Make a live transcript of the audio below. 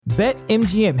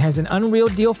BetMGM has an unreal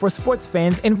deal for sports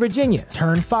fans in Virginia.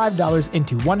 Turn $5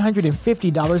 into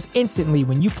 $150 instantly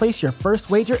when you place your first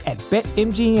wager at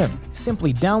BetMGM.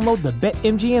 Simply download the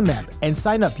BetMGM app and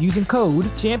sign up using code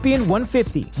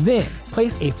Champion150. Then,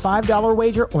 place a $5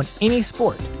 wager on any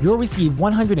sport. You'll receive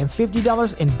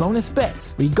 $150 in bonus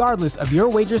bets, regardless of your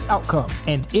wager's outcome.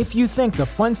 And if you think the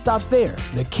fun stops there,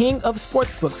 the King of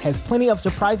Sportsbooks has plenty of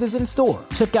surprises in store.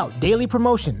 Check out daily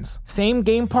promotions,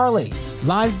 same-game parlays,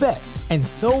 live bets, and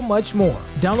so much more.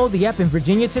 Download the app in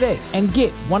Virginia today and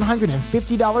get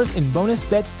 $150 in bonus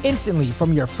bets instantly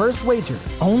from your first wager.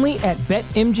 Only at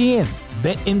BetMGM.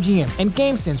 BetMGM and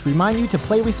GameSense remind you to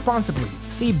play responsibly.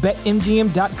 See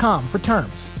BetMGM.com for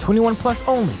terms. 21 plus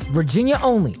only. Virginia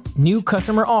only. New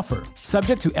customer offer.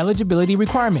 Subject to eligibility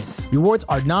requirements. Rewards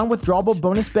are non-withdrawable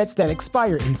bonus bets that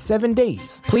expire in 7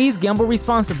 days. Please gamble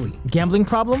responsibly. Gambling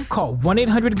problem? Call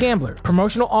 1-800-GAMBLER.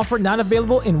 Promotional offer not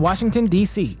available in Washington,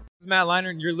 D.C. This is Matt Leiner,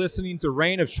 and you're listening to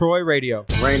Reign of Troy Radio.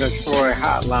 Reign of Troy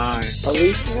Hotline.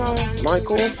 Alicia,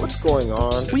 Michael, what's going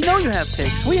on? We know you have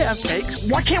takes. We have takes.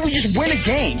 Why can't we just win a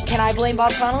game? Can I blame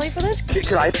Bob Connolly for this?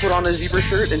 Could I put on a zebra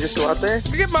shirt and just go out there?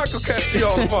 Get Michael Castillo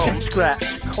on the phone. Scratch,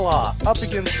 claw, up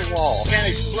against the wall.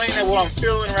 Can't explain that what I'm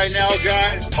feeling right now,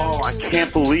 guys. Oh, I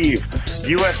can't believe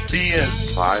USC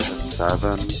is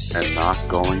 5-7 and not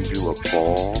going to a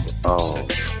bowl. Oh.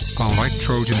 All right,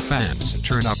 Trojan fans,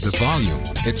 turn up the volume.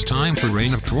 It's time for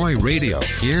Reign of Troy Radio.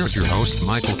 Here's your host,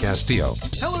 Michael Castillo.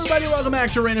 Hello, everybody. Welcome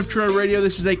back to Reign of Troy Radio.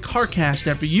 This is a CarCast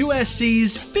after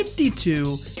USC's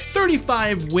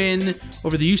 52-35 win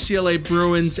over the UCLA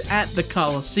Bruins at the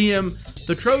Coliseum.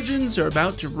 The Trojans are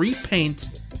about to repaint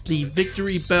the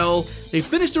victory bell. They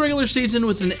finished the regular season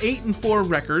with an 8-4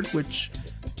 record, which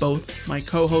both my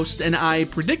co-host and I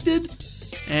predicted.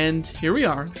 And here we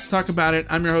are. Let's talk about it.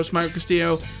 I'm your host, Michael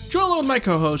Castillo, joined along with my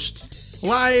co-host,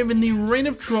 live in the Reign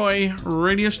of Troy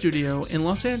radio studio in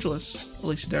Los Angeles,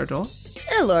 Alicia D'Artola.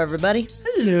 Hello, everybody.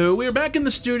 Hello. We are back in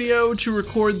the studio to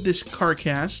record this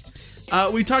CarCast.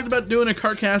 We talked about doing a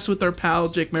CarCast with our pal,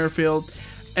 Jake Merrifield,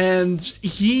 and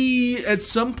he, at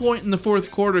some point in the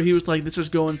fourth quarter, he was like, this is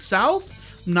going south.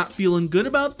 I'm not feeling good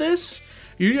about this.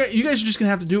 You guys are just going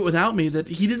to have to do it without me, that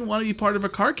he didn't want to be part of a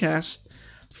CarCast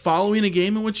following a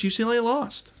game in which UCLA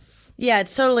lost. Yeah,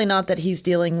 it's totally not that he's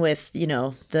dealing with,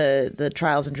 the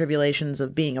trials and tribulations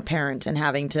of being a parent and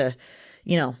having to,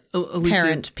 Alicia,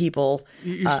 parent people.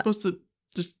 You're supposed to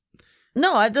just...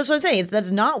 No, that's what I'm saying. That's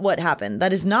not what happened.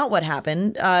 That is not what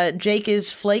happened. Jake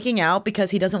is flaking out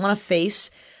because he doesn't want to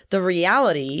face the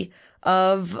reality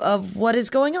of what is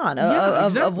going on,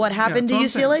 exactly. of what happened to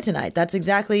UCLA tonight. That's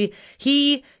exactly...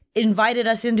 He invited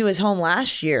us into his home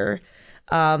last year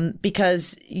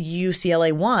because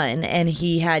UCLA won, and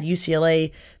he had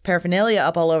UCLA paraphernalia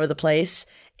up all over the place,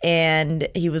 and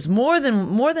he was more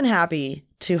than happy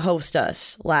to host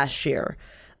us last year.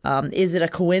 Is it a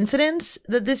coincidence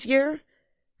that this year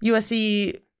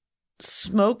USC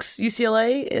smokes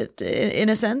UCLA in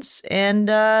a sense, and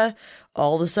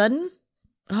all of a sudden,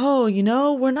 I'm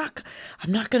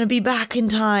not going to be back in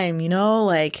time,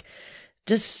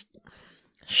 just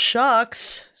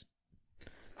shucks.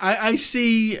 I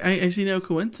see no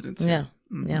coincidence here.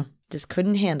 Yeah. Just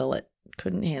couldn't handle it.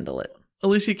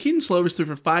 Alicia, Kedon Slovis threw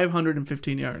for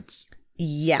 515 yards.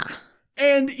 Yeah.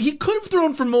 And he could have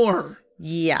thrown for more.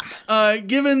 Yeah.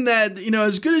 Given that,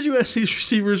 as good as USC's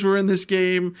receivers were in this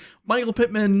game, Michael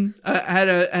Pittman had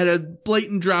a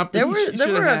blatant drop. There were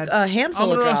a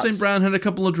handful of drops. St. Brown had a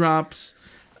couple of drops.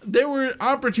 There were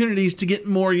opportunities to get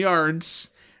more yards.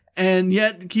 And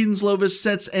yet, Kedon Slovis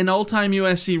sets an all-time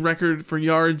USC record for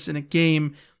yards in a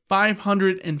game,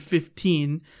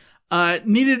 515.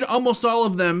 Needed almost all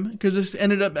of them because this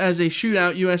ended up as a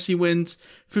shootout. USC wins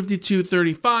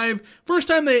 52-35. First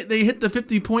time they hit the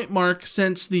 50-point mark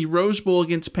since the Rose Bowl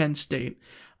against Penn State.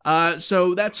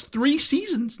 So that's 3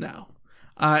 seasons now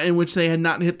in which they had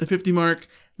not hit the 50 mark.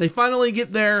 They finally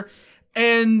get there.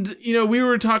 And, we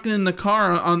were talking in the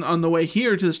car on the way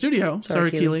here to the studio.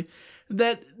 Sorry, Keely.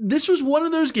 That this was one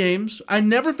of those games. I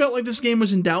never felt like this game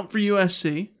was in doubt for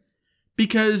USC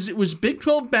because it was Big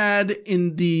 12 bad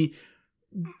in the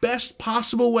best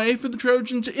possible way for the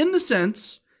Trojans, in the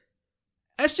sense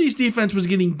SC's defense was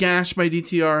getting gashed by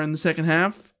DTR in the second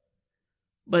half,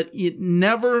 but it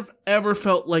never ever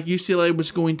felt like UCLA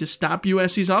was going to stop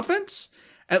USC's offense,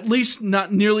 at least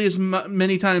not nearly as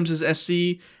many times as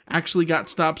SC actually got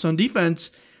stops on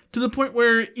defense. To the point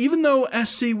where even though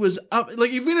SC was up,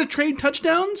 if you're going to trade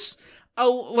touchdowns,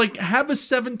 I'll have a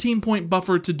 17-point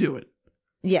buffer to do it.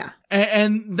 Yeah.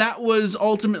 And that was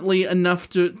ultimately enough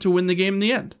to win the game in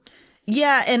the end.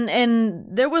 Yeah, and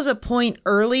there was a point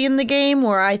early in the game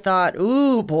where I thought,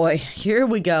 ooh, boy, here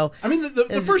we go. I mean,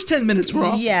 the first 10 minutes were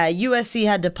off. Yeah, USC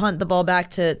had to punt the ball back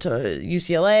to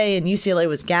UCLA, and UCLA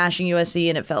was gashing USC,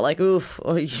 and it felt like, oof,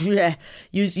 yeah,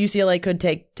 UCLA could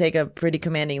take a pretty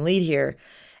commanding lead here.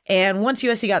 And once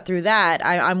USC got through that,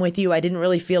 I'm with you. I didn't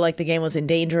really feel like the game was in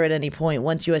danger at any point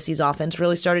once USC's offense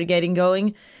really started getting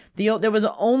going. There was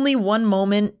only one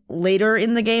moment later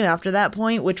in the game after that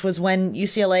point, which was when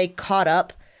UCLA caught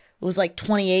up. It was like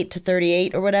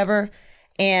 28-38 or whatever.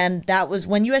 And that was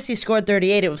when USC scored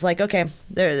 38. It was like, okay,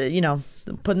 they're,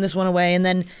 putting this one away. And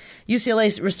then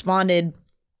UCLA responded.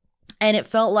 And it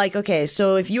felt like, okay,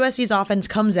 so if USC's offense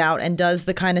comes out and does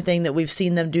the kind of thing that we've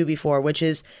seen them do before, which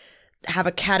is have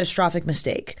a catastrophic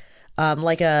mistake,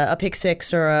 like a pick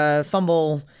six or a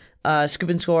fumble, scoop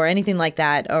and score, anything like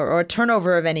that, or a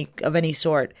turnover of any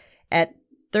sort at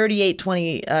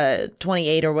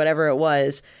 38-28 or whatever it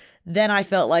was, then I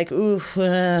felt like, ooh,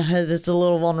 it's a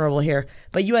little vulnerable here.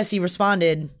 But USC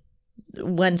responded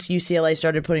once UCLA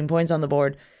started putting points on the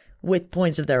board with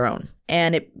points of their own.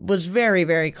 And it was very,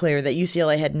 very clear that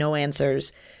UCLA had no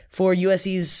answers for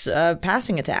USC's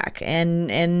passing attack.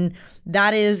 And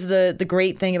that is the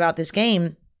great thing about this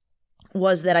game,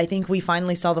 was that I think we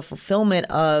finally saw the fulfillment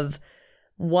of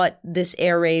what this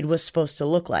air raid was supposed to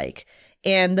look like.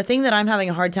 And the thing that I'm having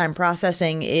a hard time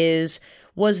processing is,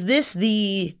 was this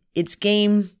it's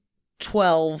game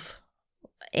 12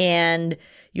 and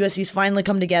USC's finally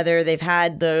come together. They've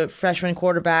had the freshman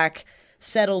quarterback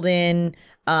settled in.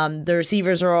 The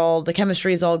receivers the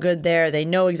chemistry is all good there. They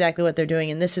know exactly what they're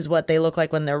doing, and this is what they look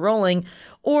like when they're rolling.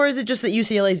 Or is it just that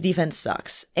UCLA's defense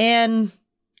sucks? And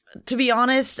to be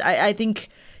honest, I think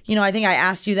I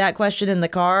asked you that question in the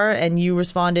car, and you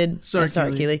responded. Sorry,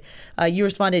 Keely. You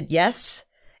responded yes,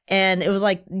 and it was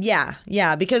like yeah,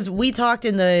 because we talked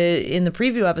in the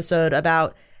preview episode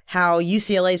about how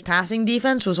UCLA's passing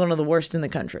defense was one of the worst in the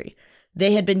country.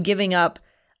 They had been giving up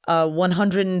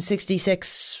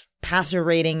 166 passer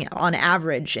rating on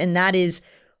average, and that is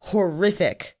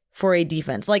horrific for a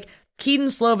defense. Like Keaton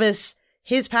Slovis,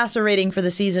 his passer rating for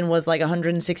the season was like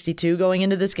 162 going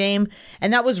into this game,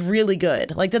 and that was really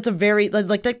good. Like that's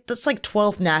that's like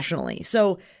 12th nationally.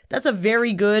 So that's a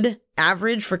very good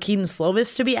average for Keaton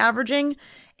Slovis to be averaging,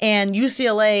 and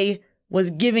UCLA was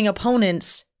giving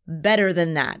opponents better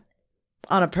than that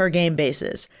on a per game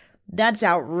basis. That's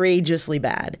outrageously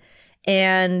bad.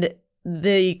 And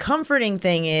the comforting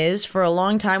thing is, for a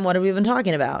long time, what have we been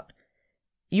talking about?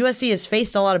 USC has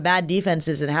faced a lot of bad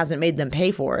defenses and hasn't made them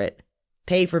pay for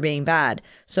being bad.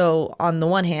 So on the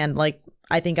one hand,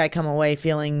 I think I come away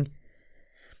feeling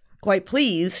quite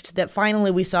pleased that finally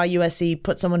we saw USC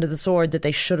put someone to the sword that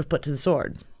they should have put to the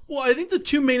sword. Well, I think the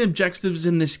two main objectives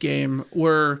in this game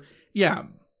were,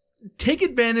 take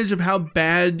advantage of how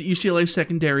bad UCLA's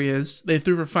secondary is. They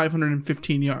threw for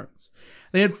 515 yards.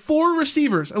 They had four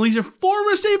receivers had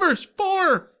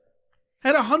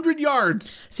 100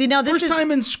 yards. See, now this First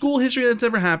time in school history that's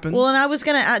ever happened. Well, and I was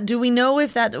going to do we know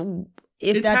if that's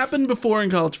happened before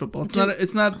in college football.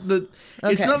 It's not that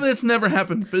it's never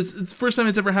happened, but it's the first time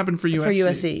it's ever happened for USC. For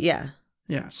USC, yeah.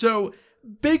 Yeah. So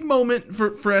big moment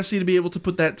for SC to be able to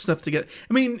put that stuff together.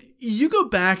 I mean, you go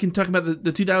back and talk about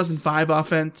the 2005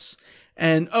 offense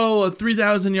and a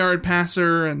 3,000-yard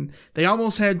passer, and they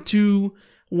almost had two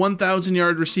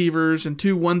 1,000-yard receivers and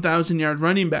two 1,000-yard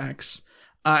running backs.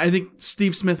 I think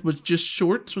Steve Smith was just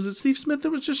short. Was it Steve Smith that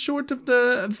was just short of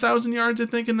the 1,000 yards, I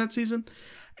think, in that season?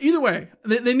 Either way,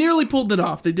 they nearly pulled it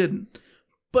off. They didn't.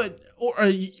 But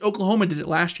Oklahoma did it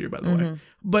last year, by the way.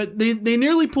 But they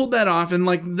nearly pulled that off, and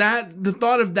the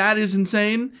thought of that is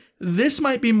insane. This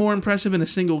might be more impressive in a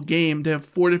single game to have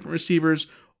four different receivers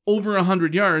over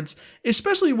 100 yards,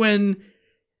 especially when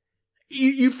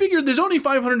you figure there's only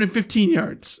 515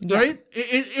 yards, right?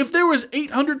 If there was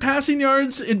 800 passing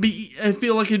yards, I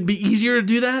feel like it'd be easier to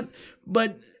do that.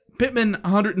 But Pittman,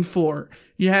 104.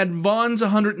 You had Vaughn's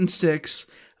 106.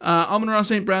 Amon-Ra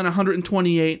St. Brown,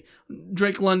 128.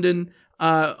 Drake London,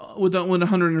 with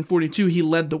 142. He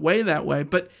led the way that way.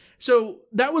 But so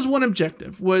that was one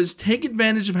objective, was take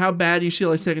advantage of how bad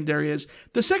UCLA secondary is.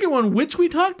 The second one, which we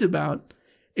talked about,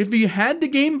 if you had to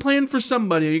game plan for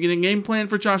somebody, are you going to game plan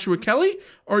for Joshua Kelly,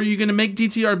 or are you going to make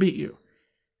DTR beat you?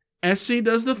 SC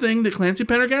does the thing that Clancy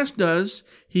Pendergast does.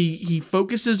 He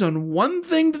focuses on one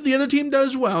thing that the other team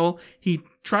does well. He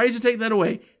tries to take that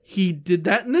away. He did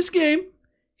that in this game.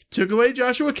 He took away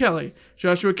Joshua Kelly.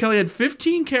 Joshua Kelly had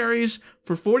 15 carries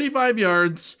for 45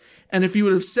 yards. And if you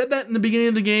would have said that in the beginning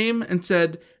of the game and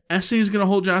said, SC is going to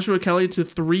hold Joshua Kelly to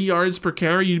 3 yards per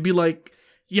carry, you'd be like,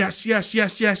 yes.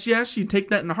 You'd take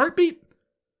that in a heartbeat.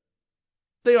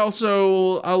 They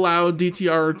also allowed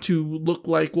DTR to look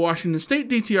like Washington State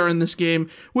DTR in this game,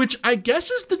 which I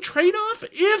guess is the trade-off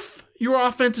if your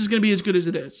offense is going to be as good as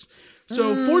it is.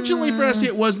 So fortunately for SC,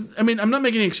 it was, I mean, I'm not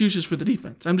making any excuses for the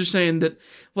defense. I'm just saying that,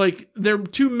 like, their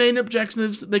two main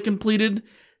objectives they completed,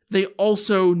 they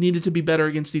also needed to be better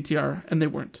against DTR, and they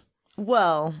weren't.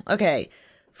 Well, okay.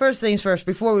 First things first,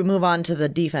 before we move on to the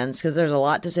defense, because there's a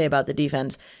lot to say about the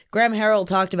defense, Graham Harrell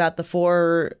talked about the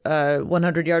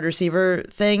 100-yard receiver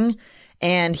thing,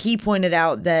 and he pointed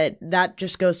out that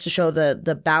just goes to show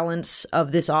the balance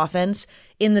of this offense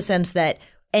in the sense that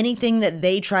anything that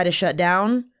they try to shut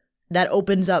down, that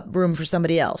opens up room for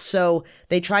somebody else. So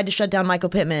they tried to shut down Michael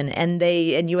Pittman, and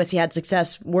USC had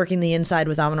success working the inside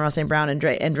with Amon-Ra St. Brown and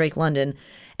Drake London.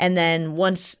 And then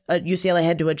once UCLA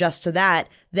had to adjust to that,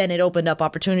 then it opened up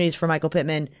opportunities for Michael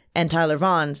Pittman and Tyler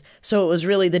Vaughns. So it was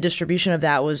really the distribution of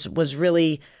that was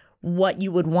really what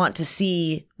you would want to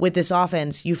see with this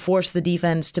offense. You force the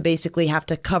defense to basically have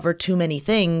to cover too many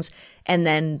things, and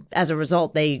then as a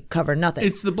result, they cover nothing.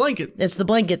 It's the blanket. It's the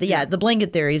blanket. The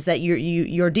blanket theory is that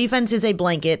your defense is a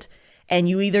blanket, and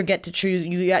you either get to choose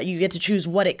you get to choose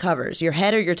what it covers, your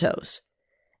head or your toes,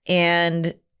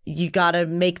 and you got to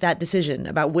make that decision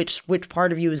about which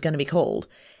part of you is going to be cold.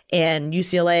 And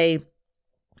UCLA,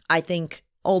 I think,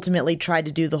 ultimately tried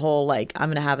to do the whole, like, I'm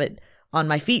going to have it on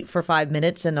my feet for 5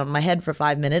 minutes and on my head for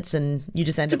 5 minutes, and you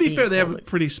just end up being To be fair, they colder. have a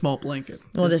pretty small blanket.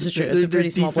 Well, this is true. It's a pretty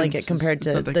small blanket defense compared to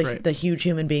is not that great. the huge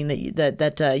human being that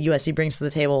USC brings to the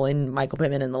table in Michael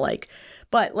Pittman and the like.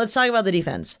 But let's talk about the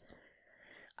defense.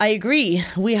 I agree.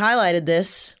 We highlighted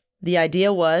this. The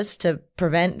idea was to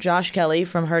prevent Josh Kelly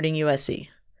from hurting USC.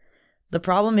 The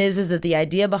problem is that the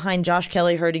idea behind Josh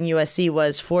Kelly hurting USC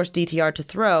was force DTR to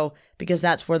throw, because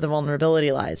that's where the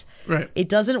vulnerability lies. Right. It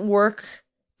doesn't work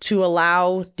to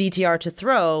allow DTR to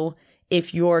throw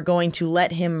if you're going to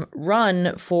let him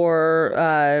run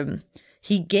for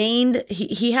he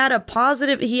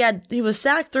was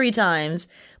sacked 3 times,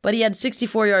 but he had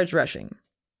 64 yards rushing.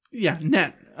 Yeah,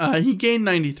 net. He gained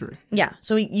 93. Yeah,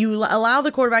 so you allow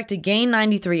the quarterback to gain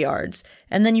 93 yards,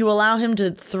 and then you allow him to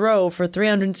throw for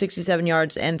 367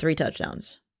 yards and 3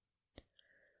 touchdowns.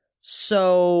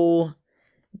 So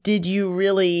did you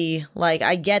really, like,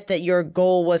 I get that your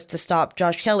goal was to stop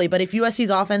Josh Kelly, but if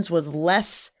USC's offense was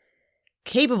less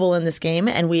capable in this game,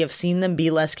 and we have seen them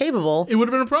be less capable, it would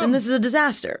have been a problem. Then this is a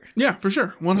disaster. Yeah, for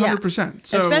sure. 100%.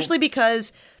 So, especially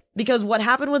because what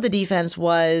happened with the defense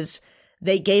was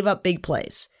they gave up big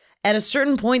plays. At a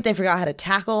certain point, they forgot how to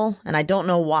tackle, and I don't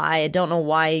know why. I don't know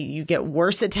why you get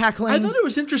worse at tackling. I thought it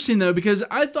was interesting, though, because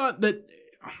I thought that,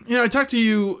 I talked to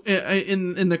you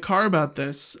in the car about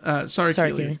this. Sorry,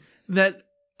 Keely. That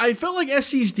I felt like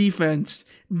SC's defense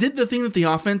did the thing that the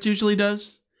offense usually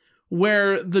does,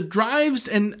 where the drives,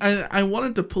 and I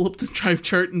wanted to pull up the drive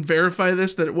chart and verify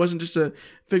this, that it wasn't just a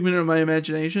figment of my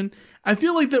imagination. I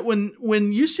feel like that when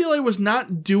UCLA was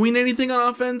not doing anything on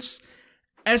offense,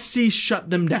 SC shut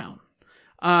them down.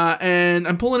 And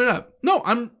I'm pulling it up. No,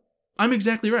 I'm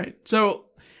exactly right. So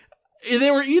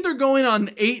they were either going on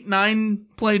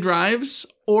 8-9 play drives,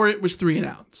 or it was 3 and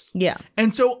outs. Yeah.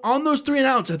 And so on those 3 and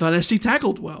outs, I thought SC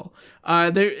tackled well.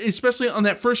 They, especially on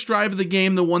that first drive of the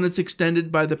game, the one that's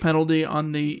extended by the penalty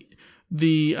on the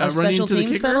running special to the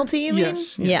teams kicker. penalty, you mean?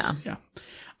 Yes. Yeah.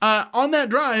 On that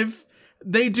drive,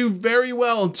 they do very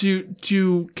well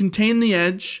to contain the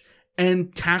edge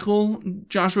and tackle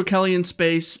Joshua Kelly in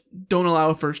space, don't allow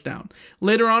a first down.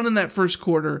 Later on in that first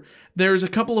quarter, there's a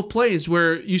couple of plays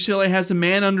where UCLA has a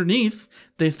man underneath,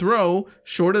 they throw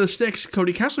short of the sticks,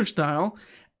 Cody Kessler style,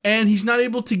 and he's not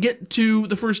able to get to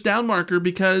the first down marker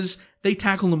because they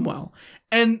tackled him well.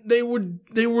 And they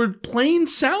were playing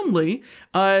soundly,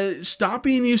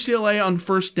 stopping UCLA on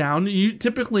first down.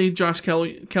 Typically, Josh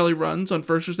Kelly runs on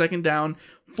first or second down,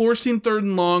 forcing 3rd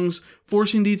and longs,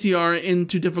 forcing DTR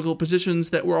into difficult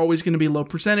positions that were always going to be low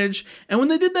percentage. And when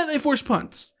they did that, they forced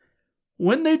punts.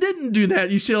 When they didn't do that,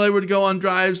 UCLA would go on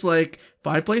drives like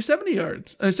 5 plays, 70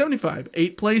 yards, 75,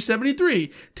 8 plays,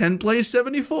 73, 10 plays,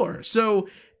 74. So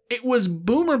it was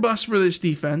boom or bust for this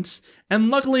defense. And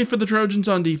luckily for the Trojans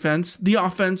on defense, the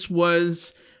offense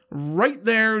was right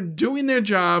there doing their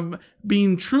job,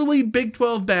 being truly Big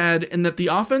 12 bad, and that the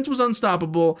offense was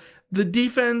unstoppable. The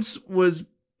defense was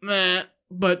meh,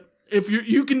 but if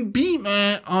you can be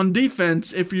meh on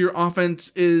defense if your offense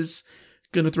is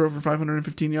going to throw for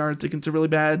 515 yards against a really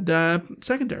bad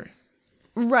secondary.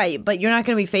 Right, but you're not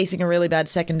going to be facing a really bad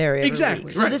secondary every Exactly,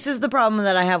 week. So right. this is the problem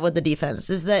that I have with the defense,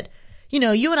 is that,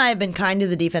 you and I have been kind to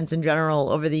the defense in general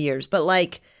over the years, but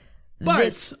like, But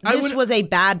this was a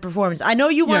bad performance. I know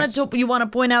you want to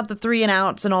point out the 3 and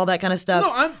outs and all that kind of stuff.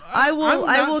 No, I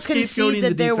will concede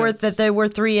that there were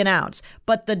 3 and outs,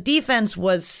 but the defense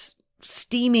was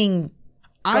steaming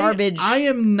garbage. I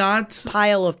am not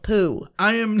pile of poo.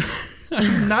 I'm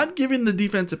not giving the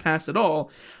defense a pass at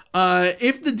all.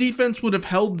 If the defense would have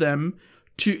held them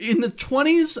to in the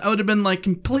 20s, I would have been like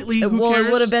completely. Who cares?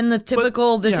 It would have been the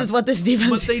typical. This is what this defense.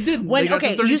 But they didn't.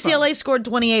 UCLA scored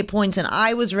 28 points, and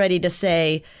I was ready to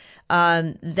say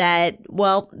that.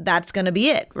 Well, that's going to be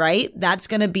it, right? That's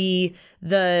going to be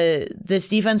this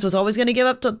defense was always going to give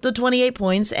up the 28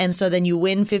 points, and so then you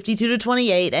win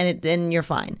 52-28, and then you're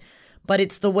fine. But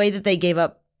it's the way that they gave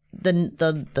up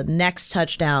the next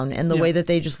touchdown and the way that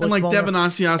they just looked and like vulnerable. Devin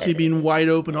Asiasi being wide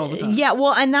open all the time. Yeah,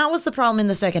 well, and that was the problem in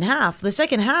the second half. The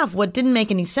second half, what didn't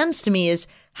make any sense to me is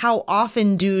how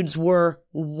often dudes were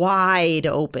wide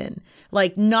open,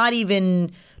 like not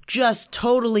even just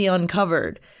totally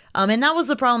uncovered. And that was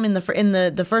the problem in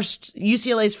the first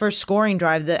UCLA's first scoring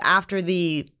drive. After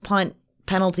the punt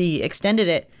penalty extended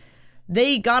it,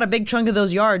 they got a big chunk of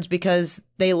those yards because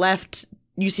they left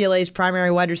UCLA's primary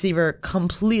wide receiver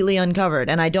completely uncovered,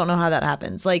 and I don't know how that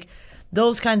happens. Like,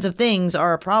 those kinds of things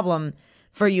are a problem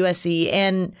for USC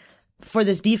and for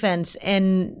this defense,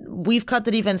 and we've cut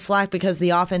the defense slack because the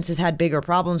offense has had bigger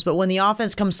problems, but when the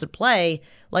offense comes to play,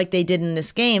 like they did in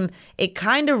this game, it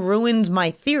kind of ruins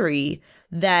my theory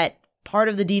that part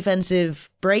of the defensive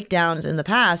breakdowns in the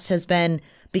past has been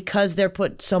because they're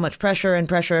put so much pressure and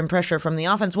pressure and pressure from the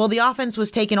offense. Well, the offense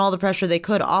was taking all the pressure they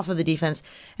could off of the defense,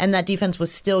 and that defense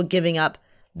was still giving up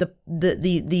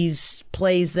these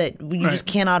plays that you just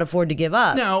cannot afford to give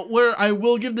up. Now, where I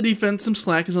will give the defense some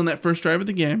slack is on that first drive of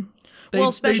the game.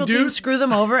 Special teams screw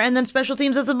them over, and then special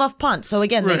teams has a muff punt. So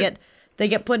again, they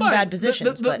get put in bad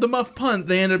positions. The muff punt,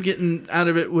 they end up getting out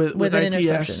of it with an ITS.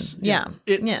 interception. Yeah.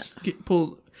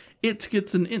 It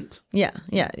gets an int. Yeah,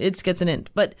 it gets an int.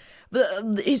 But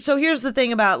so here's the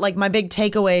thing about like my big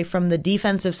takeaway from the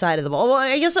defensive side of the ball. Well,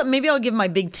 I guess maybe I'll give my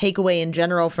big takeaway in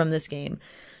general from this game.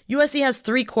 USC has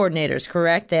 3 coordinators,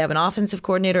 correct? They have an offensive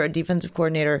coordinator, a defensive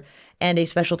coordinator, and a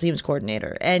special teams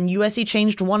coordinator. And USC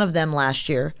changed one of them last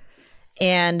year,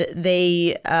 and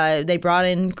they brought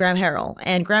in Graham Harrell.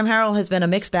 And Graham Harrell has been a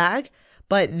mixed bag,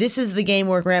 but this is the game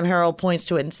where Graham Harrell points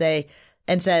to it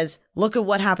and says, look at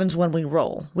what happens when we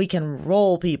roll. We can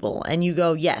roll people. And you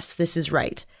go, yes, this is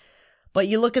right. But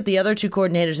you look at the other 2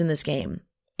 coordinators in this game,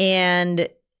 and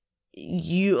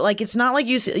it's not like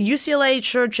UCLA.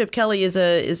 Sure, Chip Kelly is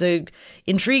a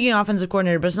intriguing offensive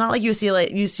coordinator, but it's not like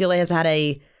UCLA has had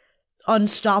a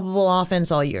unstoppable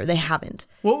offense all year. They haven't.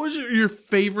 What was your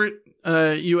favorite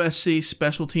USC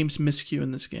special teams miscue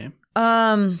in this game?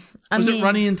 Was it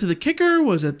running into the kicker?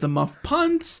 Was it the muff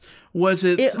punts? Was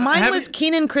it? Mine was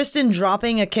Keenan Kristen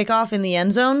dropping a kickoff in the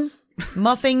end zone,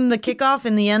 muffing the kickoff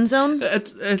in the end zone.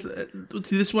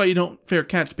 See, this is why you don't fair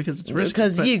catch, because it's risky.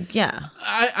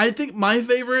 I think my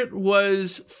favorite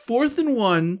was 4th and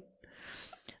 1.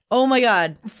 Oh my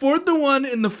God! 4th and 1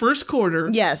 in the first quarter.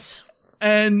 Yes.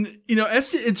 And,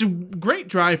 SC, it's a great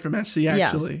drive from SC,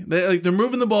 actually. Yeah. They're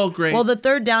moving the ball great. Well, the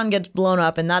 3rd down gets blown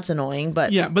up, and that's annoying.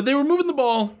 But but they were moving the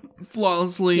ball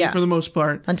flawlessly for the most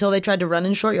part. Until they tried to run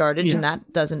in short yardage, and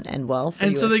that doesn't end well for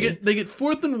and USC. So they get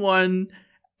 4th and 1,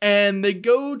 and they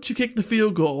go to kick the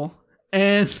field goal,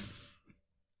 and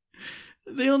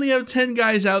they only have 10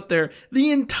 guys out there. The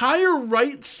entire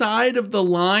right side of the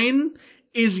line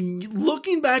is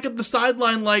looking back at the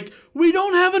sideline like, we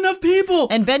don't have enough people.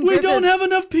 And we don't have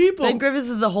enough people. Ben Griffiths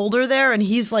is the holder there, and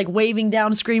he's like waving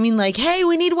down, screaming like, hey,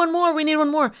 we need one more. We need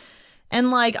one more.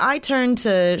 And like, I turned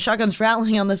to Shotgun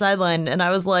Spratling on the sideline, and I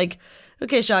was like,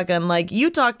 okay, Shotgun, like, you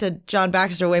talk to John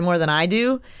Baxter way more than I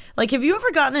do. Like, have you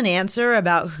ever gotten an answer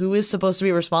about who is supposed to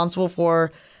be responsible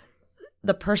for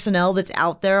the personnel that's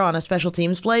out there on a special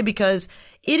teams play? Because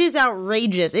it is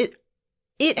outrageous.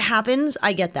 It happens.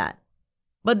 I get that.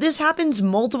 But this happens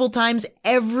multiple times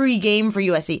every game for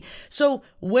USC. So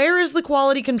where is the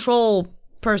quality control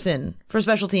person for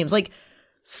special teams? Like,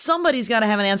 somebody's got to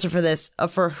have an answer for this,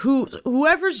 for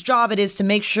whoever's job it is to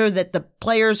make sure that the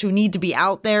players who need to be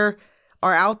out there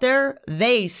are out there.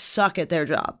 They suck at their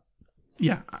job.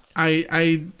 Yeah,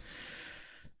 I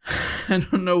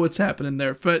don't know what's happening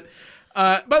there. But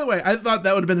by the way, I thought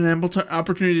that would have been an ample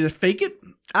opportunity to fake it.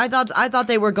 I thought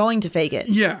they were going to fake it.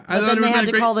 Yeah. But then they had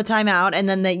to call the timeout, and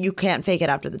then you can't fake it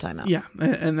after the timeout. Yeah,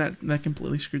 and that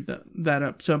completely screwed that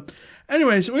up. So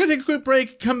anyways, we're going to take a quick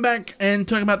break, come back, and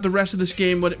talk about the rest of this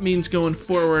game, what it means going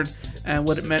forward, and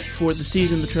what it meant for the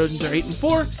season. The Trojans are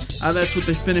 8-4. That's what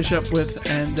they finish up with,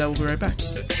 and we'll be right back.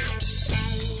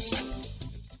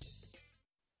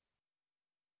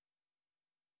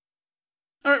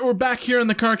 All right, we're back here on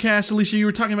the CarCast. Alicia, you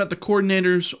were talking about the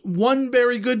coordinators. One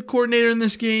very good coordinator in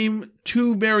this game,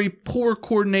 two very poor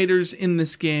coordinators in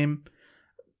this game.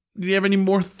 Do you have any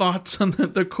more thoughts on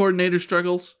the coordinator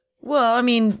struggles? Well, I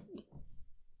mean,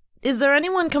 is there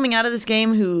anyone coming out of this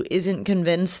game who isn't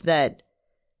convinced that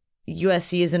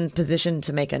USC is in position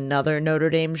to make another Notre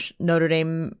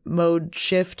Dame mode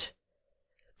shift?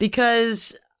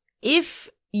 Because if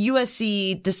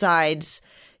USC decides,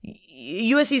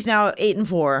 USC's now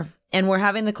 8-4, and we're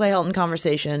having the Clay Helton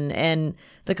conversation, and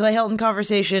the Clay Helton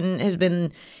conversation has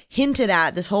been hinted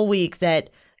at this whole week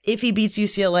that if he beats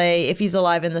UCLA, if he's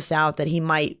alive in the South, that he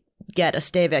might get a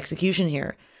stay of execution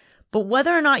here. But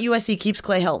whether or not USC keeps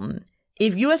Clay Helton,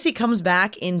 if USC comes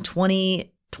back in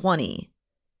 2020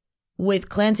 with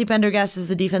Clancy Pendergast as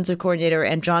the defensive coordinator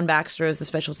and John Baxter as the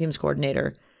special teams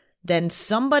coordinator, then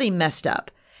somebody messed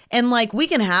up. And, like, we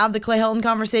can have the Clay Helton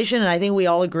conversation, and I think we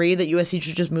all agree that USC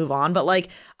should just move on. But, like,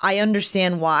 I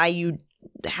understand why you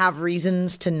have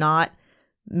reasons to not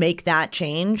make that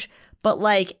change. But,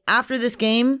 like, after this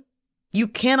game, you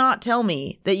cannot tell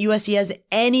me that USC has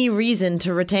any reason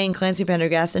to retain Clancy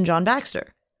Pendergast and John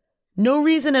Baxter. No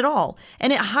reason at all.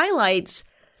 And it highlights...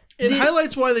 It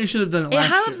highlights why they should have done it last year. It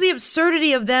highlights the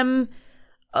absurdity of them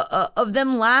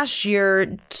last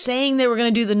year saying they were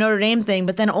going to do the Notre Dame thing,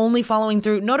 but then only following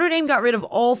through. Notre Dame got rid of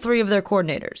all three of their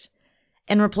coordinators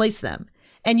and replaced them.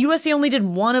 And USC only did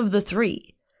one of the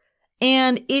three.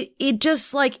 And it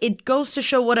just, like, it goes to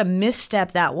show what a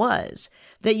misstep that was.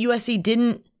 That USC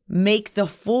didn't make the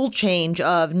full change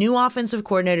of new offensive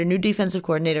coordinator, new defensive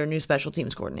coordinator, new special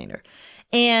teams coordinator.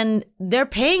 And they're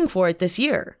paying for it this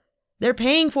year. They're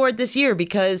paying for it this year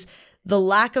because the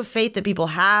lack of faith that people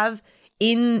have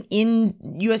in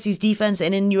USC's defense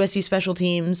and in USC special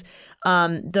teams,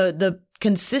 the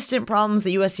consistent problems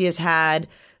that USC has had,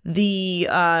 the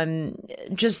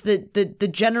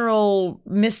general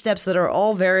missteps that are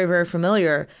all very, very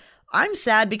familiar. I'm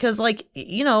sad because, like,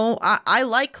 you know, I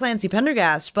like Clancy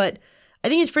Pendergast, but I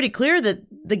think it's pretty clear that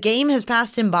the game has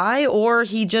passed him by, or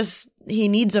he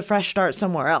needs a fresh start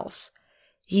somewhere else.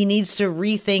 He needs to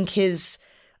rethink his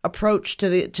approach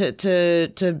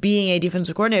to being a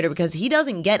defensive coordinator, because he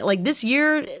doesn't get, like, this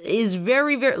year is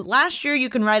very, very, last year you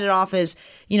can write it off as,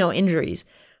 you know, injuries.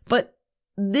 But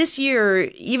this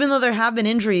year, even though there have been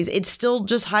injuries, it still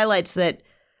just highlights that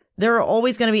there are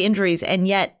always going to be injuries. And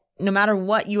yet, no matter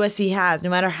what USC has, no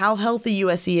matter how healthy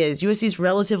USC is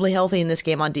relatively healthy in this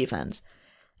game on defense.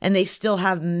 And they still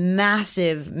have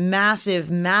massive,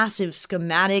 massive, massive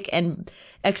schematic and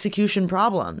execution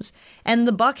problems. And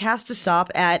the buck has to stop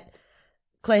at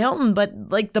Clay Helton, but,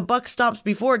 like, the buck stops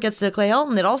before it gets to Clay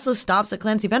Helton. It also stops at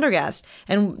Clancy Pendergast.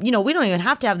 And, you know, we don't even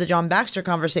have to have the John Baxter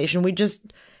conversation. We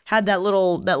just had that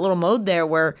little mode there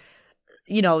where,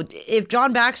 you know, if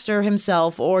John Baxter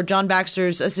himself or John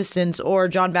Baxter's assistants or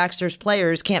John Baxter's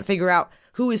players can't figure out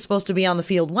who is supposed to be on the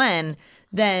field when,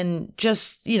 then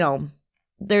just, you know,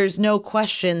 there's no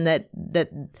question that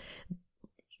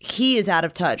he is out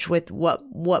of touch with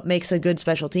what makes a good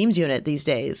special teams unit these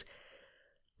days.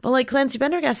 But, like, Clancy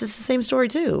Pendergast is the same story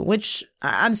too, which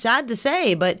I'm sad to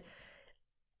say, but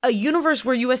a universe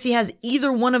where USC has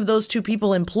either one of those two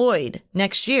people employed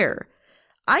next year,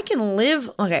 I can live.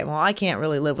 Okay, well, I can't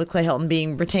really live with Clay Helton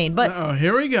being retained, but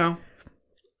here we go.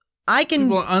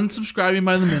 People are unsubscribing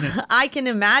by the minute. I can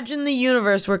imagine the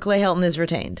universe where Clay Helton is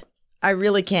retained. I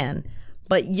really can.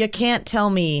 But you can't tell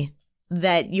me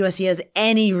that USC has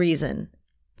any reason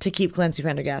to keep Clancy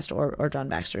Pendergast or John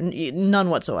Baxter. None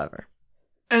whatsoever.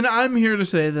 And I'm here to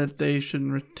say that they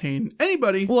shouldn't retain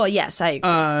anybody. Well, yes, I agree.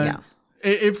 Yeah.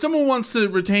 If someone wants to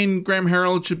retain Graham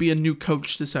Harrell, it should be a new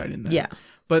coach deciding that. Yeah.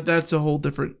 But that's a whole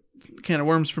different can of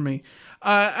worms for me.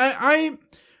 The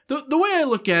way I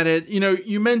look at it, you know,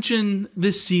 you mentioned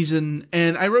this season,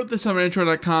 and I wrote this on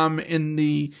Retro.com in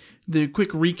the quick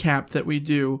recap that we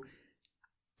do.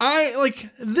 I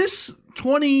like this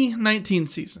 2019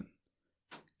 season.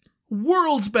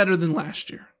 Worlds better than last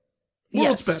year.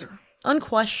 Worlds better.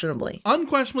 Unquestionably.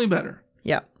 Unquestionably better.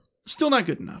 Yeah. Still not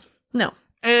good enough. No.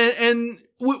 And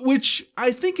which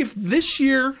I think if this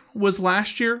year was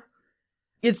last year,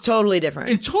 it's totally different.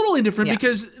 It's totally different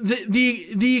because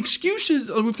the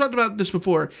excuses, we've talked about this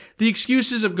before, the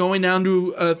excuses of going down to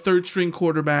a third string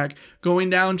quarterback, going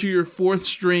down to your fourth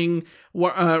string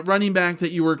running back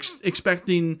that you were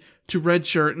expecting to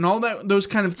redshirt and all that, those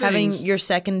kind of things. Having your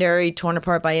secondary torn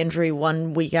apart by injury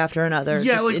one week after another.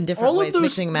 Yeah, just like in different all ways, of those,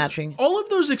 mixing and matching. All of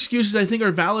those excuses I think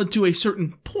are valid to a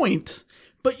certain point,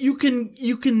 but you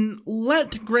can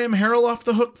let Graham Harrell off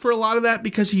the hook for a lot of that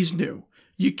because he's new.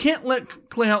 You can't let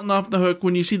Clay Helton off the hook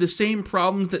when you see the same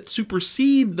problems that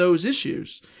supersede those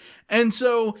issues. And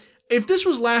so if this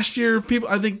was last year,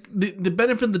 I think the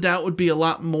benefit of the doubt would be a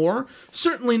lot more.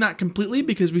 Certainly not completely,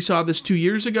 because we saw this 2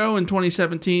 years ago in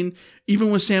 2017.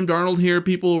 Even with Sam Darnold here,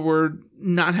 people were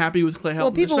not happy with Clay Helton.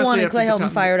 Well, people wanted Clay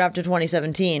Helton fired after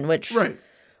 2017, which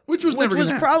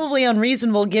was probably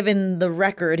unreasonable given the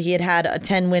record. He had a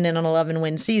 10-win and an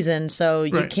 11-win season, so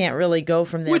you can't really go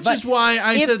from there. Which is why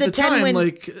I said at the time,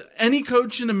 like, any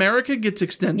coach in America gets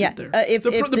extended there.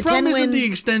 The problem isn't the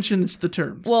extension, it's the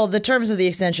terms. Well, the terms of the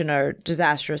extension are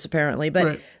disastrous, apparently.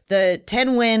 But the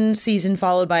 10-win season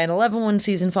followed by an 11-win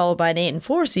season followed by an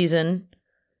 8-4 season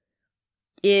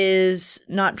is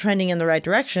not trending in the right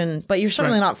direction, but you're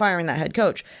certainly not firing that head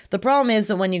coach. The problem is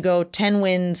that when you go 10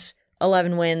 wins,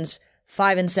 11 wins,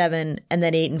 5-7, and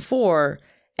then 8-4,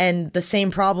 and the same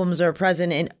problems are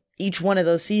present in each one of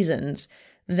those seasons,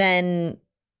 then,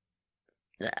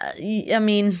 I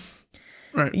mean,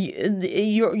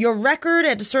 your record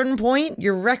at a certain point,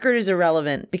 your record is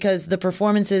irrelevant because the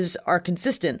performances are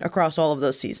consistent across all of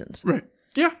those seasons. Right.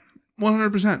 Yeah,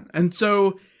 100%. And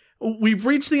so we've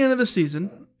reached the end of the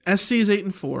season. SC is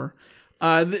 8-4.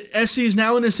 The SC is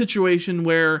now in a situation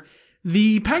where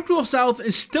the Pac-12 South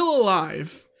is still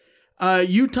alive.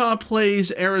 Utah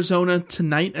plays Arizona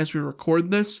tonight as we record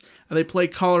this. They play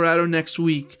Colorado next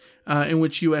week, in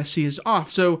which USC is off.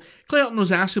 So Clay Helton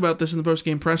was asked about this in the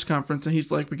post-game press conference, and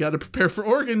he's like, we got to prepare for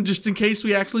Oregon just in case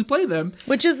we actually play them.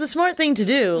 Which is the smart thing to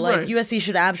do. Like, USC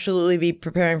should absolutely be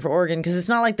preparing for Oregon, because it's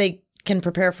not like they can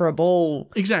prepare for a bowl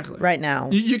right now.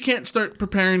 You can't start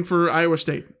preparing for Iowa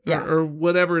State or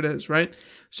whatever it is, right?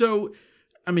 So,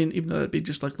 I mean, even though that'd be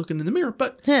just like looking in the mirror,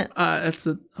 but that's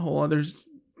a whole other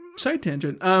side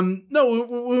tangent. No,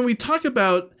 when we talk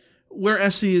about where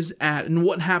SC is at and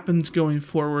what happens going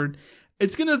forward,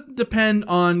 it's going to depend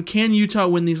on, can Utah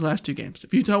win these last two games?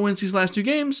 If Utah wins these last two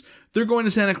games, they're going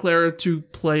to Santa Clara to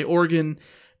play Oregon.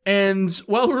 And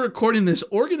while we're recording this,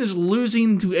 Oregon is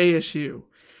losing to ASU,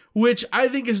 which I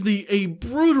think is a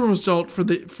brutal result for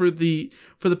the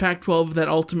Pac-12 that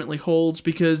ultimately holds,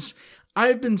 because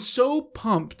I've been so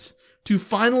pumped to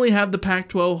finally have the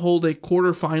Pac-12 hold a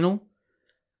quarterfinal,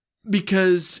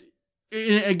 because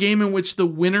in a game in which the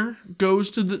winner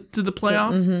goes to the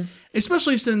playoff,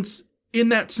 especially since in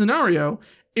that scenario,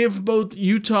 if both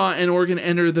Utah and Oregon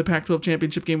enter the Pac-12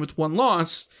 championship game with one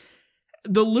loss,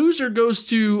 the loser goes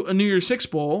to a New Year's Six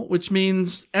Bowl, which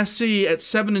means SC at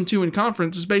 7-2 in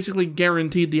conference is basically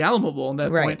guaranteed the Alamo Bowl at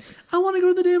that point. I want to go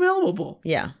to the damn Alamo Bowl.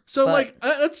 Yeah. So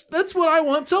that's what I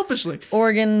want selfishly.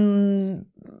 Oregon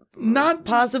not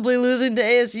possibly losing to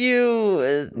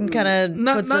ASU kind of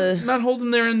not holding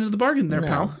their end of the bargain there,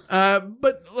 pal.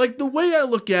 But like, the way I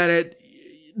look at it,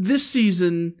 this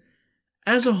season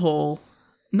as a whole,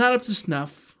 not up to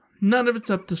snuff. None of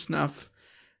it's up to snuff.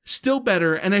 Still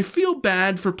better, and I feel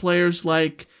bad for players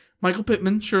like Michael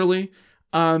Pittman, surely.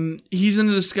 He's in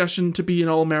a discussion to be an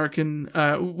All-American.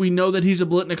 We know that he's a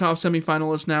Biletnikoff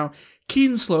semifinalist now.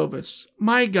 Keaton Slovis,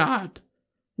 my God,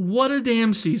 what a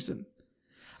damn season.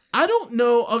 I don't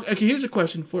know. Okay, here's a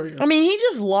question for you. I mean, he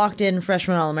just locked in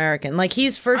freshman All-American. Like,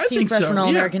 he's first-team freshman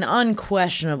All-American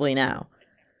unquestionably now.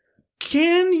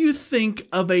 Can you think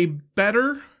of a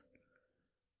better,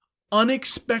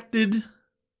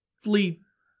 unexpectedly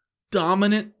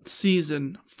dominant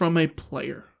season from a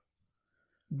player?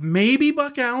 Maybe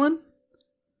Buck Allen,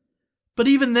 but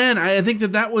even then, I think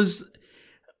that was,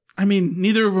 I mean,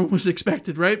 neither of them was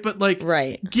expected, right? But like,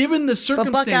 given the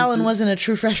circumstances, but Buck Allen wasn't a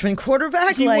true freshman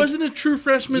quarterback. He wasn't a true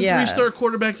freshman 3-star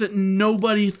quarterback that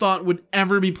nobody thought would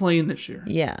ever be playing this year.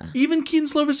 Yeah, even Keaton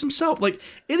Slovis himself. Like,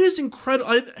 it is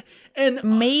incredible. And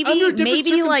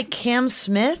maybe like Cam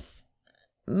Smith,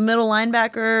 middle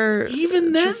linebacker.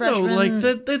 Even then, though, like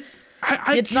that.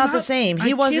 It's not the same.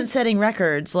 He wasn't setting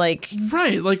records. Like,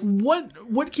 like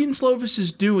what Keaton Slovis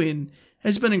is doing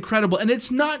has been incredible. And it's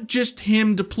not just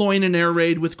him deploying an air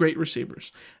raid with great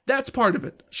receivers. That's part of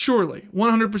it. Surely.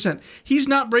 100%. He's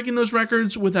not breaking those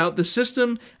records without the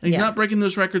system, and he's not breaking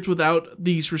those records without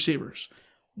these receivers.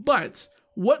 But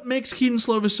what makes Keaton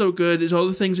Slovis so good is all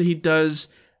the things that he does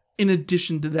in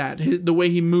addition to that. The way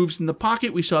he moves in the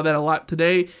pocket. We saw that a lot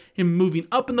today. Him moving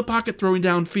up in the pocket, throwing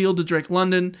downfield to Drake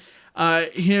London.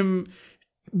 Him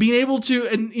being able to,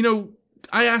 and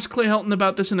I asked Clay Helton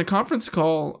about this in a conference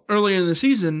call earlier in the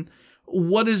season.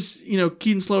 What does,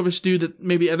 Keaton Slovis do that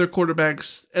maybe other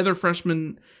quarterbacks, other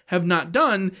freshmen have not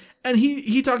done? And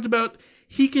he talked about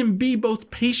he can be both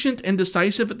patient and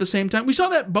decisive at the same time. We saw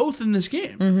that both in this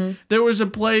game. There was a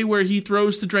play where he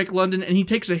throws to Drake London and he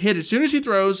takes a hit as soon as he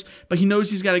throws, but he knows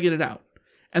he's got to get it out.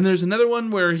 And there's another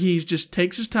one where he just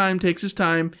takes his time,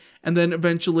 and then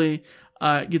eventually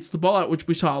gets the ball out, which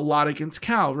we saw a lot against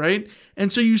Cal, right?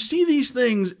 And so you see these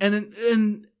things,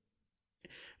 and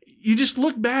you just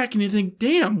look back and you think,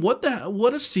 damn, what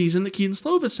a season that Keaton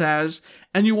Slovis has,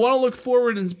 and you want to look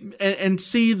forward and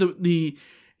see the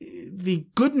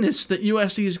goodness that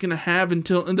USC is going to have and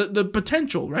the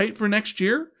potential, right, for next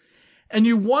year. And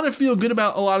you want to feel good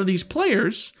about a lot of these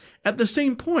players at the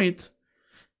same point.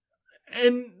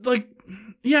 And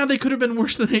yeah, they could have been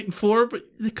worse than 8-4, but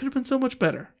they could have been so much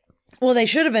better. Well, they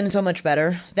should have been so much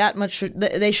better.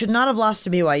 They should not have lost to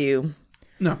BYU.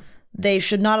 No. They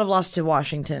should not have lost to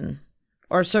Washington.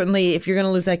 Or certainly, if you're going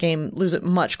to lose that game, lose it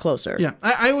much closer. Yeah.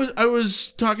 I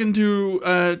was talking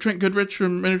to Trent Goodrich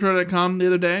from Minotaur.com the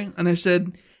other day, and I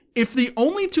said, if the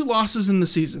only 2 losses in the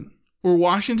season were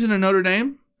Washington and Notre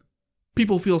Dame,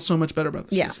 people feel so much better about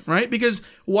the season, right? Because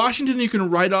Washington you can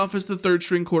write off as the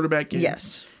third-string quarterback game.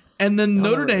 Yes. And then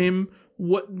Notre Dame,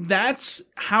 that's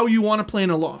how you want to play in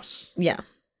a loss. Yeah.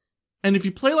 And if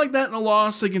you play like that in a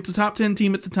loss against a top 10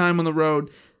 team at the time on the road,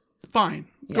 fine.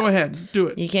 Yeah. Go ahead. Do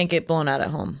it. You can't get blown out at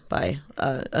home by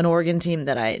an Oregon team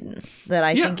that I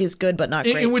think is good but not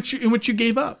great. In which you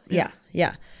gave up. Yeah.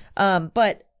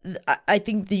 But I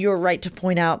think that you're right to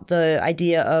point out the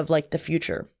idea of the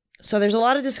future. So there's a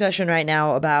lot of discussion right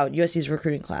now about USC's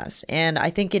recruiting class, and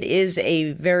I think it is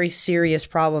a very serious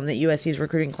problem that USC's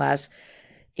recruiting class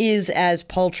is as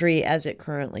paltry as it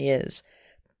currently is.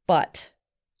 But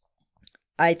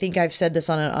I think I've said this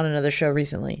on another show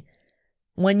recently.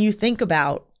 When you think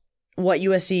about what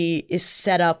USC is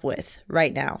set up with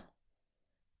right now,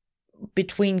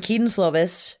 between Keaton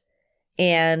Slovis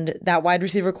and that wide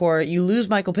receiver core, you lose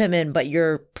Michael Pittman, but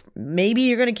maybe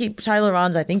you're going to keep Tyler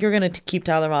Vaughns. I think you're going to keep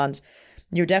Tyler Vaughns.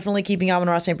 You're definitely keeping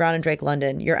Amon-Ra St. Brown and Drake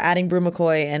London. You're adding Brew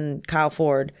McCoy and Kyle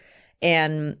Ford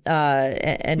and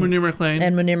Munir McClain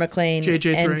and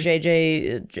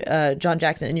JJ John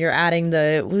Jackson, and you're adding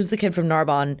who's the kid from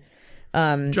Narbonne?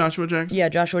 Joshua Jackson. Yeah,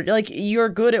 Joshua. You're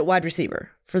good at wide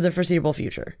receiver for the foreseeable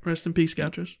future. Rest in peace,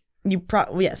 Gauchos. There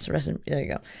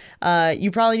you go. You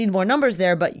probably need more numbers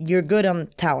there, but you're good on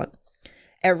talent.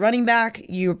 At running back,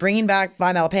 you're bringing back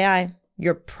Vi Malapai.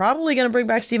 You're probably going to bring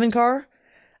back Stephen Carr.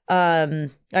 I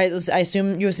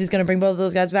assume USC is going to bring both of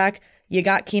those guys back. You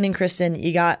got Keenan Kristen.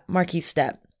 You got Marquise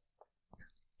Stepp.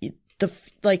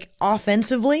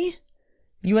 Offensively,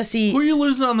 USC. Who are you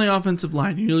losing on the offensive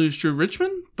line? You lose Drew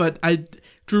Richmond, but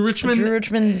Drew Richmond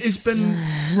has been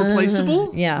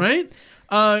replaceable. Yeah. Right?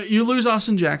 You lose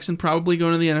Austin Jackson, probably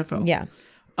going to the NFL. Yeah.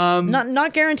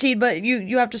 Not guaranteed, but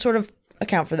you have to sort of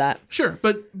account for that. Sure,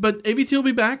 but AVT will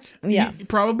be back. Yeah.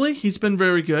 Probably. He's been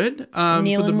very good.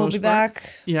 Nealon will be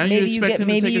back. Yeah, maybe you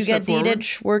get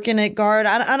Dedich working at guard.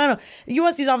 I don't know.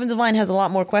 USC's offensive line has a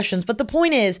lot more questions, but the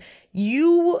point is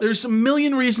there's a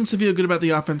million reasons to feel good about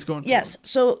the offense going forward. Yes.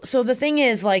 So the thing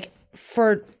is,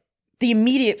 for the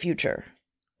immediate future,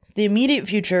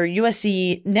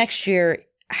 USC next year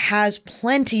has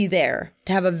plenty there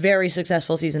to have a very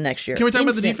successful season next year. Can we talk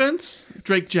about the defense?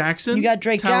 Drake Jackson. You got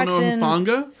Drake Jackson.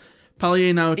 Fanga,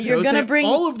 Palier Naoteote. You're going to bring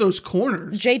all of those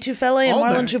corners. Jay Tufele and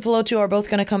Marlon Tupelotu are both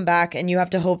going to come back, and you have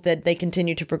to hope that they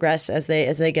continue to progress as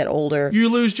they get older. You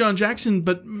lose John Jackson,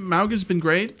 but Mauga's been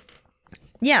great.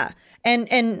 Yeah. And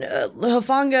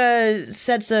Hufanga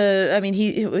sets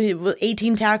he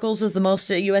 18 tackles is the most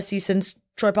at USC since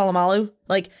Troy Polamalu.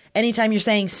 Anytime you're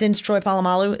saying since Troy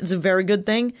Polamalu, it's a very good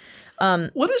thing.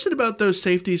 What is it about those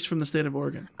safeties from the state of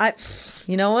Oregon?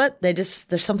 You know what? There's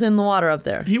something in the water up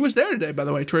there. He was there today, by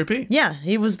the way, Troy P. Yeah,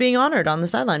 he was being honored on the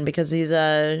sideline because he's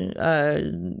a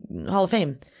Hall of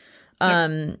Fame.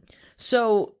 Yep.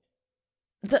 So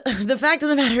the fact of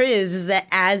the matter is that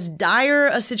as dire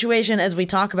a situation as we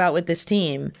talk about with this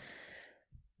team,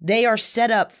 they are set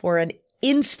up for an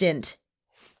instant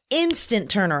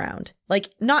turnaround.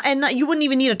 You wouldn't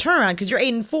even need a turnaround because you're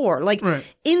 8-4.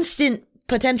 Right. Instant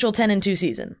potential 10-2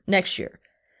 season next year.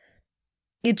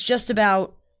 It's just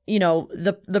about,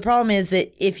 the problem is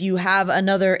that if you have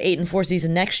another 8-4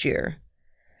 season next year,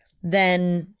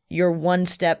 then you're one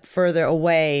step further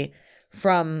away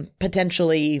from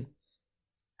potentially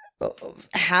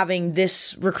having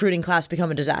this recruiting class become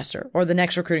a disaster or the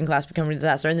next recruiting class become a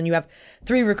disaster. And then you have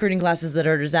 3 recruiting classes that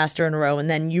are a disaster in a row. And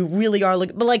then you really are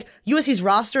looking, but USC's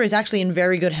roster is actually in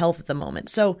very good health at the moment.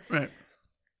 So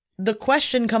the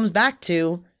question comes back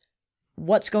to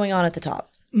what's going on at the top.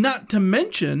 Not to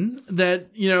mention that,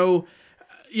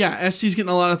 SC's getting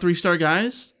a lot of 3-star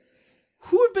guys.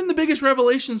 Who have been the biggest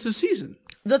revelations this season?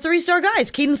 The 3-star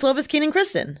guys, Keaton Slovis, Keenan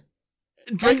Kristen.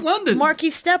 Drake London.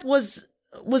 Marquise Stepp was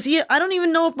he? I don't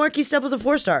even know if Marquise Stepp was a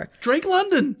 4-star. Drake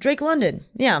London.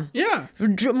 Yeah. Yeah.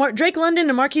 Drake London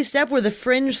and Marquise Stepp were the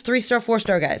fringe 3-star,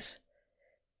 4-star guys.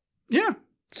 Yeah.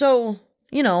 So,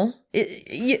 Now,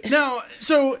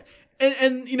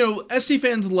 and SC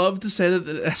fans love to say that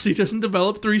the SC doesn't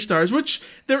develop 3 stars, which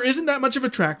there isn't that much of a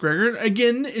track record.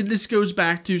 Again, this goes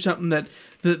back to something that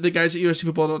the guys at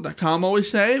USCFootball.com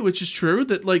always say, which is true,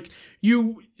 that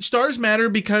stars matter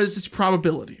because it's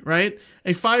probability, right?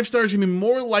 A 5-star is going to be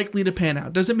more likely to pan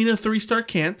out. Doesn't mean a 3-star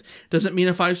can't. Doesn't mean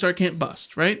a 5-star can't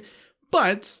bust, right?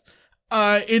 But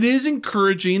it is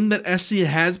encouraging that SC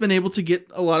has been able to get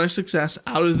a lot of success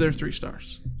out of their 3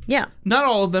 stars. Yeah. Not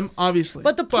all of them, obviously.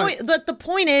 But the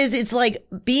point is, it's like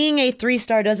being a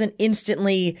 3-star doesn't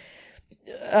instantly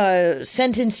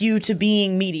sentence you to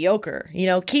being mediocre.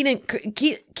 Keaton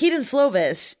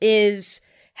Slovis is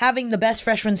having the best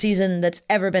freshman season that's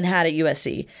ever been had at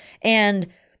USC. And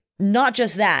not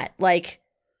just that,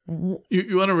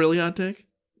 You want a really hot take?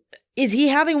 Is he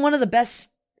having one of the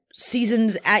best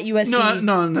seasons at USC?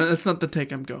 No, that's not the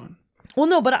take I'm going. Well,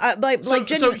 no, but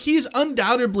so he's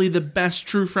undoubtedly the best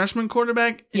true freshman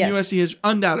quarterback in USC. Is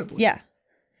undoubtedly. Yeah.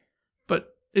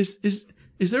 But is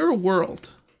there a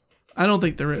world? I don't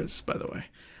think there is, by the way,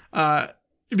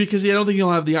 because I don't think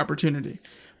he'll have the opportunity.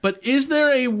 But is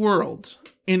there a world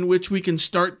in which we can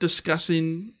start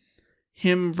discussing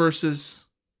him versus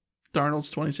Darnold's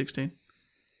 2016?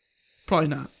 Probably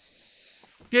not.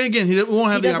 Yeah, again, he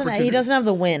won't have the opportunity. He doesn't have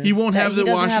the win. He won't have the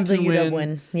Washington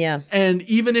win. Yeah. And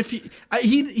even if he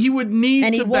would need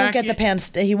and to back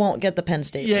he won't get the Penn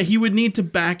State. Yeah, win. he would need to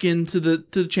back into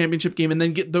the championship game and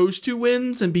then get those 2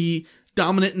 wins and be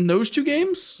dominant in those 2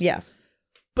 games. Yeah.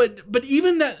 But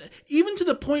even to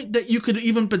the point that you could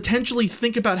even potentially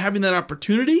think about having that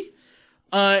opportunity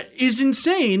is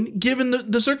insane given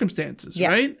the circumstances,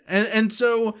 right? And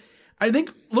so I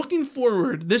think looking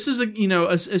forward, this is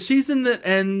a season that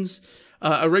ends,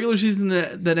 a regular season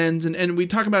that ends, and we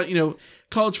talk about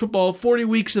college football, 40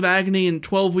 weeks of agony and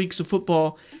 12 weeks of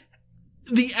football.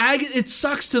 It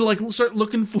sucks to start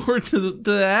looking forward to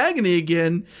the agony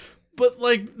again. But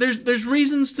there's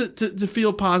reasons to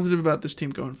feel positive about this team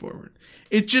going forward.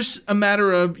 It's just a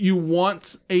matter of you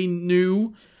want a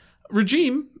new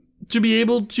regime to be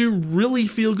able to really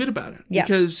feel good about it. Yeah.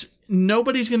 Because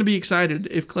nobody's going to be excited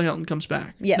if Clay Helton comes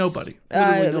back. Yes. Nobody.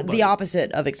 The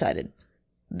opposite of excited.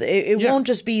 It won't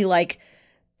just be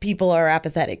people are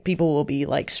apathetic. People will be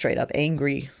straight up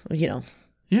angry,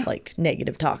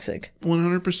 negative, toxic.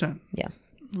 100%. Yeah.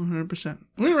 100%.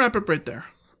 We're going to wrap up right there.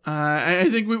 I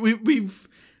think we've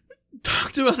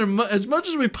talked about as much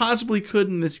as we possibly could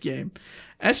in this game.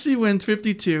 SC wins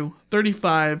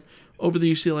 52-35 over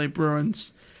the UCLA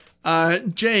Bruins.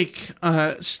 Jake,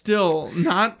 still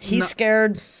he's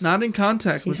scared. Not in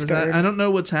contact with us. I don't know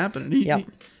what's happening. Yep.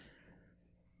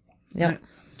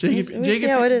 Jake, see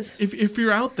how it is. If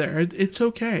you're out there, it's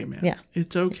okay, man. Yeah.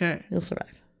 It's okay. You'll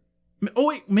survive. Oh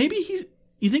wait, maybe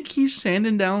you think he's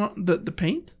sanding down the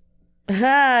paint?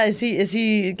 Is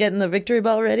he getting the victory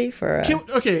bell ready for?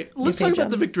 Let's talk about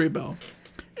the victory bell.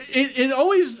 It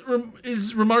always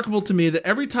is remarkable to me that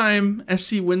every time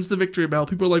SC wins the victory bell,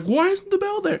 people are like, "Why isn't the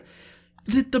bell there?"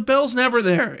 The bell's never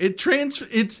there.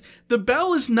 The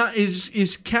bell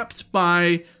is kept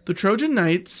by the Trojan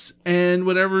Knights and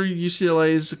whatever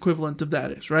UCLA's equivalent of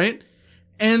that is, right?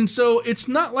 And so it's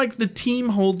not like the team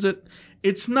holds it.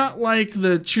 It's not like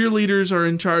the cheerleaders are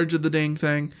in charge of the dang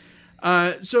thing.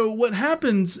 So what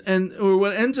happens or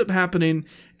what ends up happening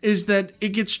is that it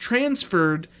gets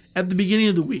transferred at the beginning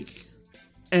of the week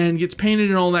and gets painted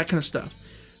and all that kind of stuff.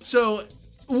 So,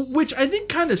 which I think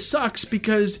kind of sucks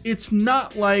because it's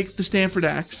not like the Stanford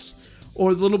Axe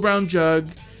or the Little Brown Jug.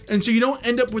 And so you don't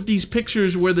end up with these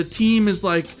pictures where the team is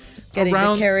getting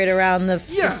carried around the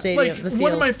stadium, the field.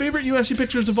 One of my favorite USC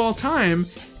pictures of all time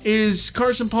is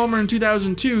Carson Palmer in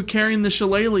 2002 carrying the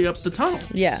shillelagh up the tunnel.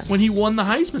 Yeah. When he won the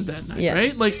Heisman that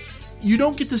night, right? You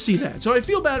don't get to see that. So I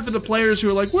feel bad for the players who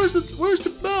are like, where's the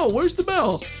bell? Where's the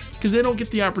bell? Because they don't get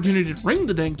the opportunity to ring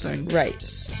the dang thing. Right.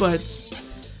 But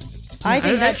I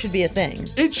think that should be a thing.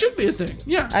 It should be a thing,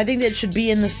 yeah. I think that should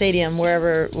be in the stadium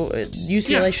wherever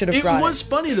UCLA should have brought it. It was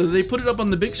funny, though. They put it up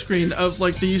on the big screen of,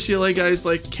 the UCLA guys,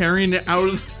 carrying it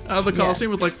out of the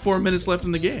Coliseum with, 4 minutes left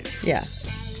in the game. Yeah.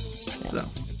 So,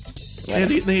 they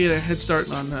had a head start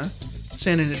on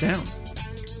sanding it down.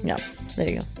 Yeah, there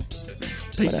you go.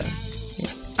 Whatever.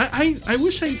 Yeah. I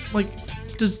wish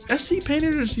does SC paint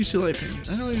it or does UCLA paint it?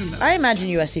 I don't even know. I imagine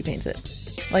USC paints it.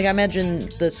 I imagine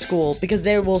the school, because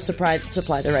they will supply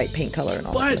the right paint color and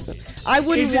all that kind of stuff. I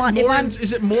wouldn't want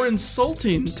is it more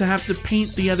insulting to have to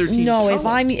paint the other team's No,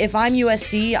 color? if I'm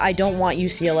USC, I don't want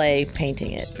UCLA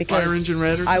painting it because Fire Engine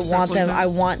Red or I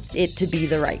want it to be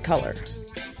the right color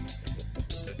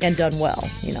and done well.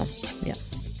 Yeah.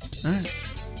 All right.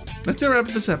 That's going to wrap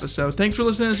up this episode. Thanks for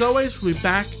listening as always. We'll be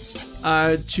back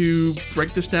to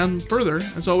break this down further.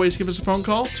 As always, give us a phone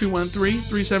call,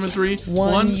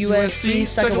 213-373-1USC,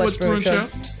 Second Woods Bruin Show.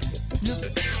 Yeah.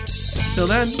 Till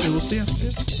then, we will see you.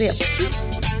 See ya.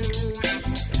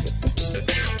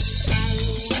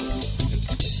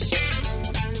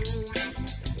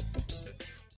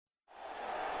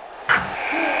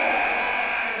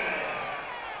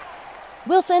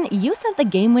 Wilson, you sent the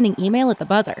game-winning email at the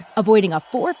buzzer, avoiding a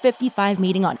 4:55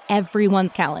 meeting on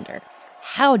everyone's calendar.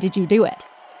 How did you do it?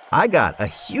 I got a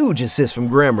huge assist from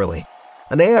Grammarly,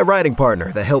 an AI writing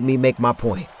partner that helped me make my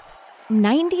point.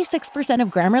 96% of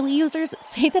Grammarly users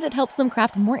say that it helps them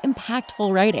craft more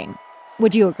impactful writing.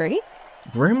 Would you agree?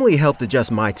 Grammarly helped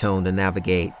adjust my tone to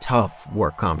navigate tough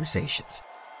work conversations.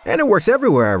 And it works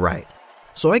everywhere I write,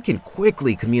 so I can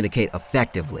quickly communicate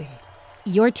effectively.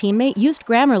 Your teammate used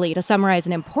Grammarly to summarize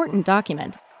an important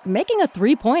document, making a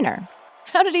 3-pointer.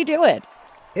 How did he do it?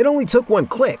 It only took one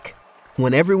click.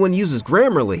 When everyone uses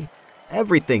Grammarly,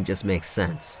 everything just makes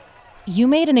sense. You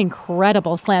made an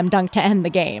incredible slam dunk to end the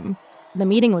game. The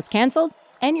meeting was canceled,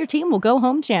 and your team will go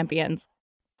home champions.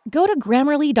 Go to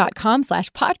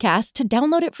Grammarly.com/podcast to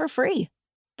download it for free.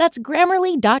 That's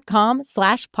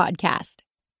Grammarly.com/podcast.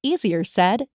 Easier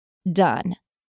said, done.